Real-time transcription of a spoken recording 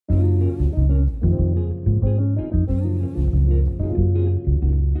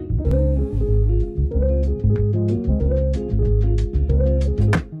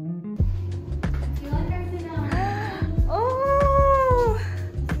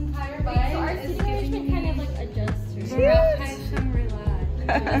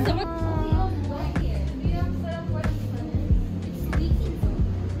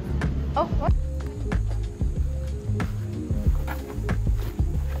Oh, what?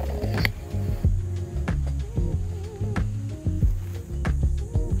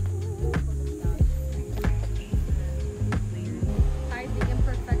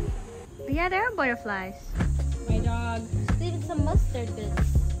 Yeah, there are butterflies. My dog. Leave some mustard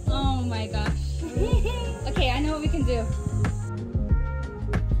bits. Oh my gosh. Okay, I know what we can do.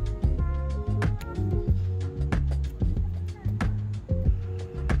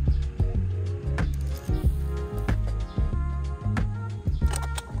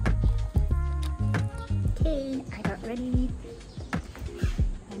 Okay, I got ready.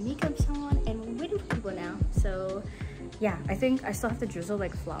 My makeup's on and we're waiting for people now. So yeah, I think I still have to drizzle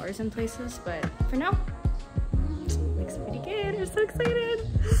like flowers in places, but for now, looks pretty good. I'm so excited.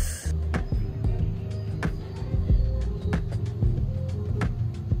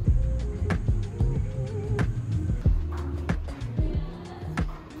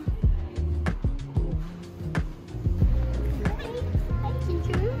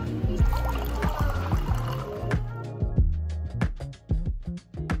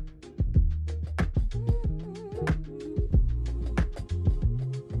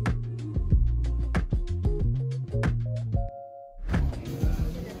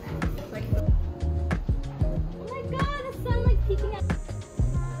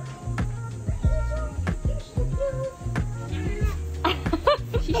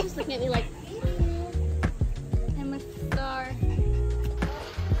 She's just looking at me like, I'm a star.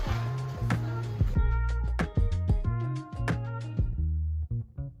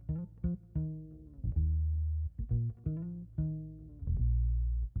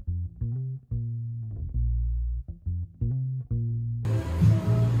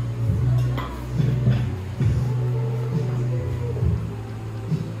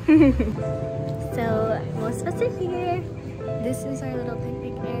 So most of us are here. This is our little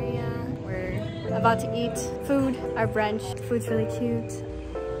picnic area. We're about to eat food, our brunch. Food's really cute.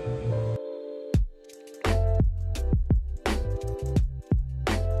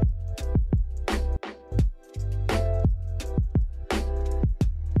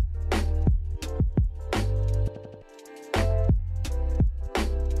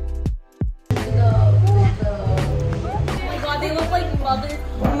 Oh my god, they look like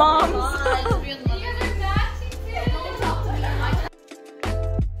moms.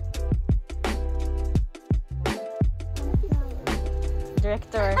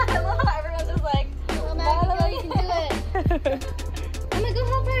 Director. I love how everyone's just like, Well, Maggie, you can do it. I'm gonna go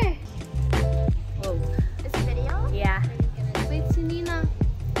help her. whoa. This video? Yeah. Wait, si Nina.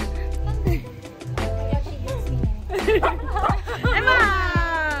 Yeah, she hits me now. Emma!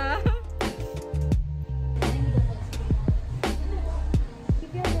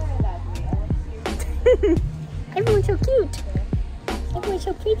 Everyone's so cute. Everyone's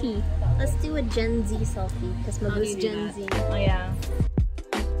so pretty. Let's do a Gen Z selfie because Mabu's Gen Z. Oh yeah.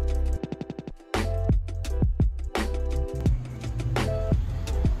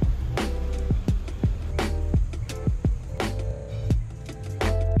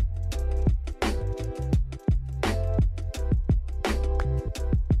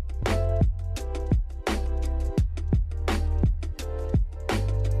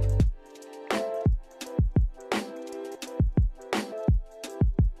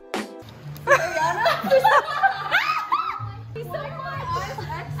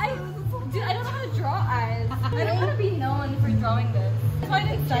 Dude, I don't know how to draw eyes. I don't want to be known for drawing this. That's why I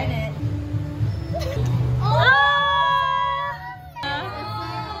didn't sign it. It's a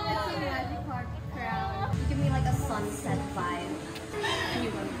Magic Park crown. You give me like a sunset vibe.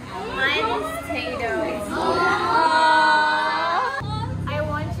 Mine is Tato. I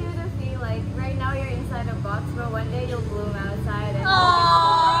want you to feel like right now you're inside a box, but one day you'll bloom outside. And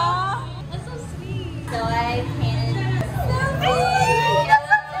That's so sweet. so I painted.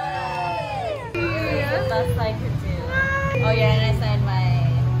 Best I could do. Oh yeah, and I signed my.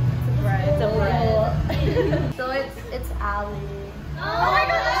 It's a bread. So it's Ali. Oh my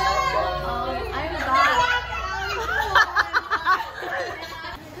god! I'm back.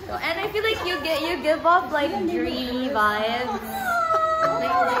 And I feel like you give off like dreamy vibes.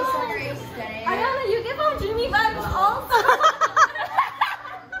 I don't know, you give off dreamy vibes also.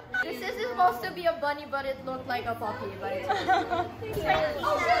 This is supposed to be a bunny, but it looked like a puppy. But it's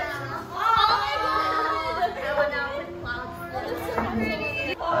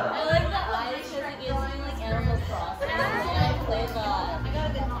I like the eyes because it gives me like Animal Crossing. I play that.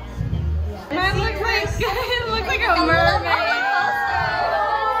 Mine looks like a mermaid.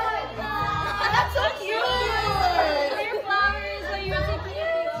 That's so cute. Your flowers, what you were taking.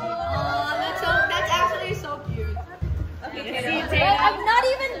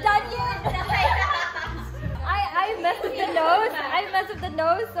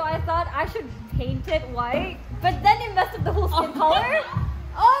 nose, so I thought I should paint it white. But then it messed up the whole skin color.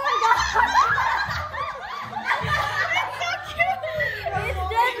 Oh my god! It's so cute! It's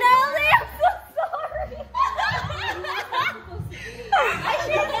Janelle! I'm so sorry!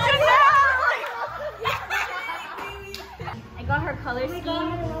 I got her color scheme.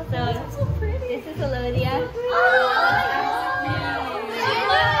 So this is Alodia.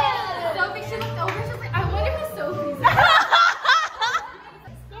 Sophie, she looked over. She's like, I wonder who Sophie's is.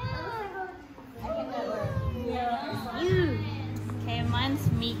 Okay, mine's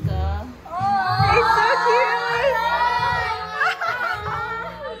Mika. It's so cute.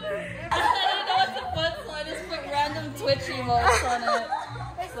 I didn't know what to put, so I just put random Twitch emotes on it.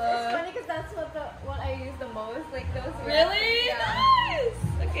 It's funny because that's what I use the most. Like those. Really? Nice!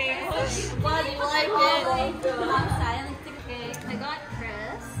 Okay, glad you like it. I'm silent. Okay, I got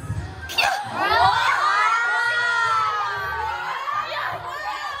Chris.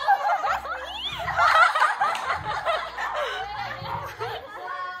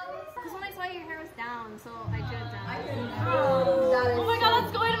 Because when I saw your hair was down, so I drew it down. Oh my god,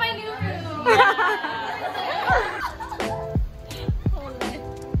 let's go into my new room!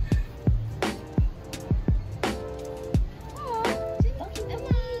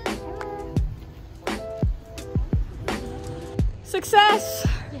 Success!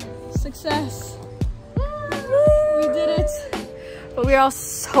 Success! We did it! But we're all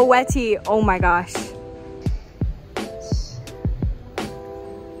sweaty. Oh my gosh.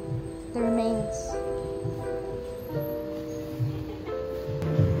 The remains.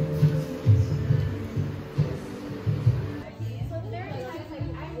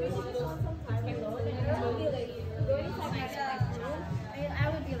 I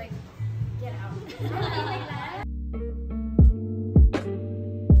would be like, get out.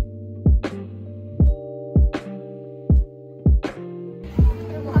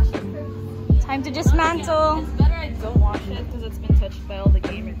 Time to dismantle. It's better I don't wash it because it's been touched by all the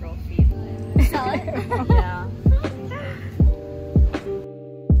gamer girl feet. Yeah.